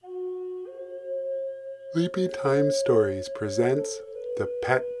Sleepy Time Stories presents The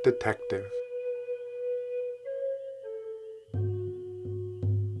Pet Detective.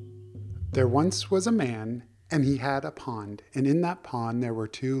 There once was a man, and he had a pond, and in that pond there were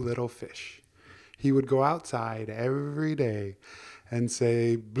two little fish. He would go outside every day and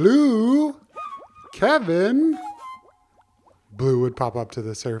say, "Blue, Kevin." Blue would pop up to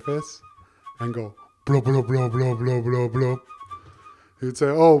the surface and go, "Blow, blow, blow, blow, blow, blow, blow." He'd say,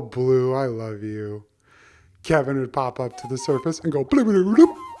 "Oh, Blue, I love you." Kevin would pop up to the surface and go, "Bloop, bloop,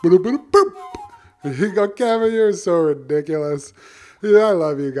 bloop, bloop, bloop, bloop." And he'd go, "Kevin, you're so ridiculous. Yeah, I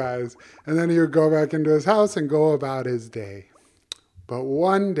love you guys." And then he would go back into his house and go about his day. But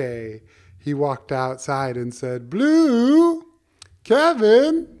one day he walked outside and said, "Blue,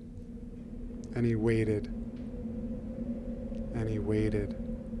 Kevin." And he waited. And he waited.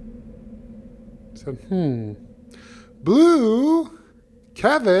 He said, "Blue,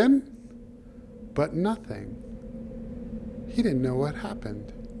 Kevin." But nothing. He didn't know what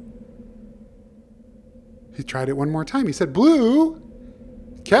happened. He tried it one more time. He said, "Blue,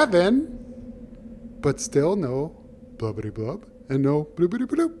 Kevin." But still no blubbity blub and no bloopity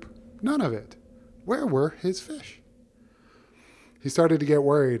bloop. None of it. Where were his fish? He started to get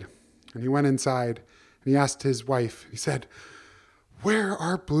worried, and he went inside and he asked his wife. He said, "Where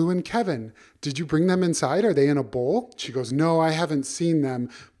are Blue and Kevin? Did you bring them inside? Are they in a bowl?" She goes, "No, I haven't seen them,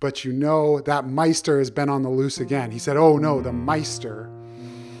 but you know that Meister has been on the loose again." He said, "Oh no, the Meister.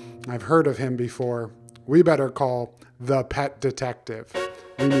 I've heard of him before. We better call the pet detective.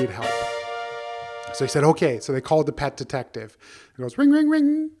 We need help." So he said, "Okay." So they called the pet detective. He goes, "Ring, ring,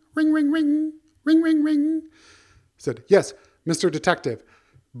 ring, ring, ring, ring, ring, ring, ring." He said, "Yes, Mr. Detective,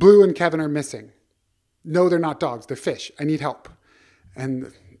 Blue and Kevin are missing." "No, they're not dogs. They're fish. I need help."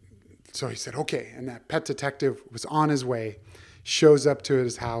 And so he said, "Okay." And that pet detective was on his way, shows up to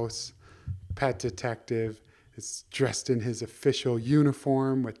his house. Pet detective is dressed in his official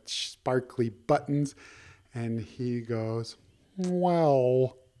uniform with sparkly buttons. And he goes,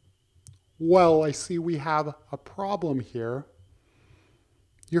 Well, I see we have a problem here.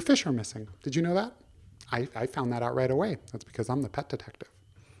 Your fish are missing. Did you know that?" I found that out right away. That's because I'm the pet detective."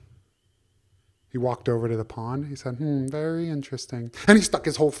 He walked over to the pond. He said, "Very interesting." And he stuck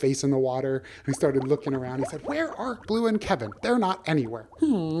his whole face in the water and he started looking around. He said, "Where are Blue and Kevin? They're not anywhere."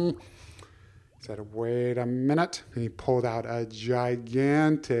 He said, "Wait a minute." And he pulled out a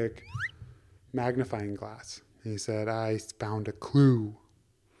gigantic magnifying glass. He said, "I found a clue.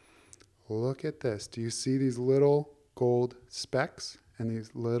 Look at this. Do you see these little gold specks and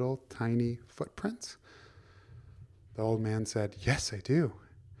these little tiny footprints?" The old man said, "Yes, I do."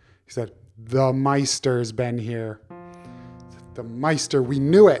 He said, "The Meister's been here." "The Meister, we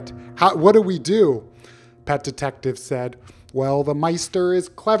knew it. What do we do?" Pet detective said, "Well, the Meister is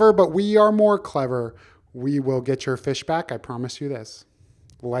clever, but we are more clever. We will get your fish back, I promise you this.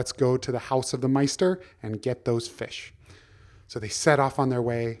 Let's go to the house of the Meister and get those fish." So they set off on their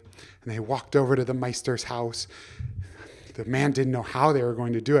way and they walked over to the Meister's house. The man didn't know how they were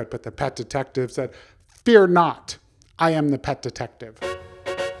going to do it, but the pet detective said, "Fear not, I am the pet detective."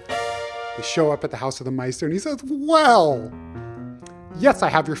 They show up at the house of the Meister and he says, "Well, yes, I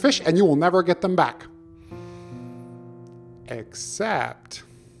have your fish and you will never get them back. Except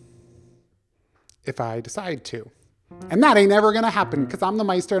if I decide to. And that ain't ever going to happen because I'm the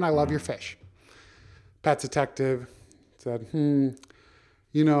Meister and I love your fish." Pet detective said,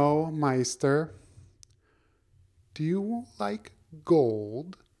 "You know, Meister, do you like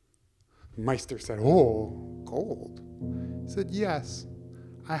gold?" Meister said, "Oh, gold?" He said, "Yes.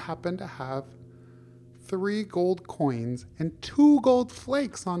 I happen to have 3 gold coins and 2 gold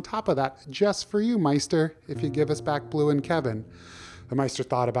flakes on top of that just for you, Meister, if you give us back Blue and Kevin." The Meister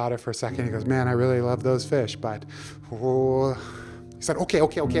thought about it for a second. He goes, "Man, I really love those fish, but..." He said, okay.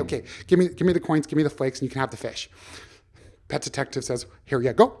 Give me the coins, give me the flakes, and you can have the fish." Pet detective says, "Here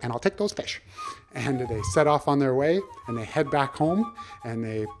you go, and I'll take those fish." And they set off on their way, and they head back home, and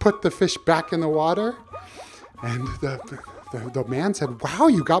they put the fish back in the water. And the man said, "Wow,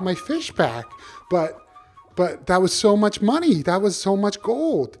 you got my fish back. But that was so much money. That was so much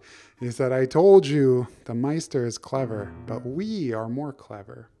gold." He said, "I told you, the Meister is clever, but we are more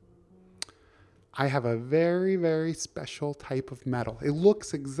clever. I have a very, very special type of metal. It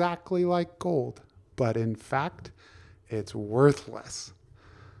looks exactly like gold, but in fact, it's worthless.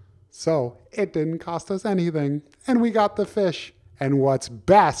 So it didn't cost us anything, and we got the fish. And what's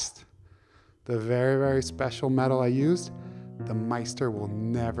best, the very, very special metal I used, the Meister will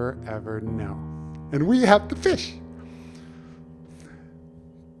never, ever know. And we have the fish."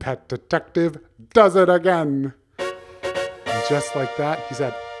 Pet detective does it again. And just like that, he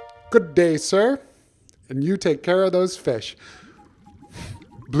said, "Good day, sir. and you take care of those fish.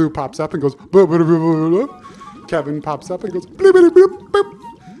 Blue pops up and goes, "Bloop, bloop, bloop, bloop." Kevin pops up and goes, "Bloop, bloop, bloop, bloop."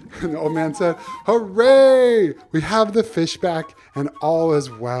 And the old man said, "Hooray! We have the fish back and all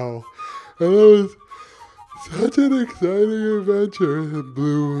is well." And that was such an exciting adventure. And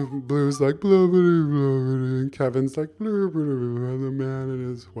Blue's like, "Bloobity, bloobity," and Kevin's like, "Bloobity, bloobity," and the man and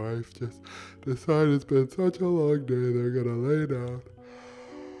his wife just decide it's been such a long day, they're gonna lay down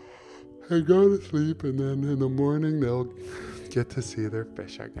and go to sleep, and then in the morning they'll get to see their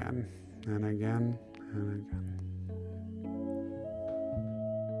fish again and again and again.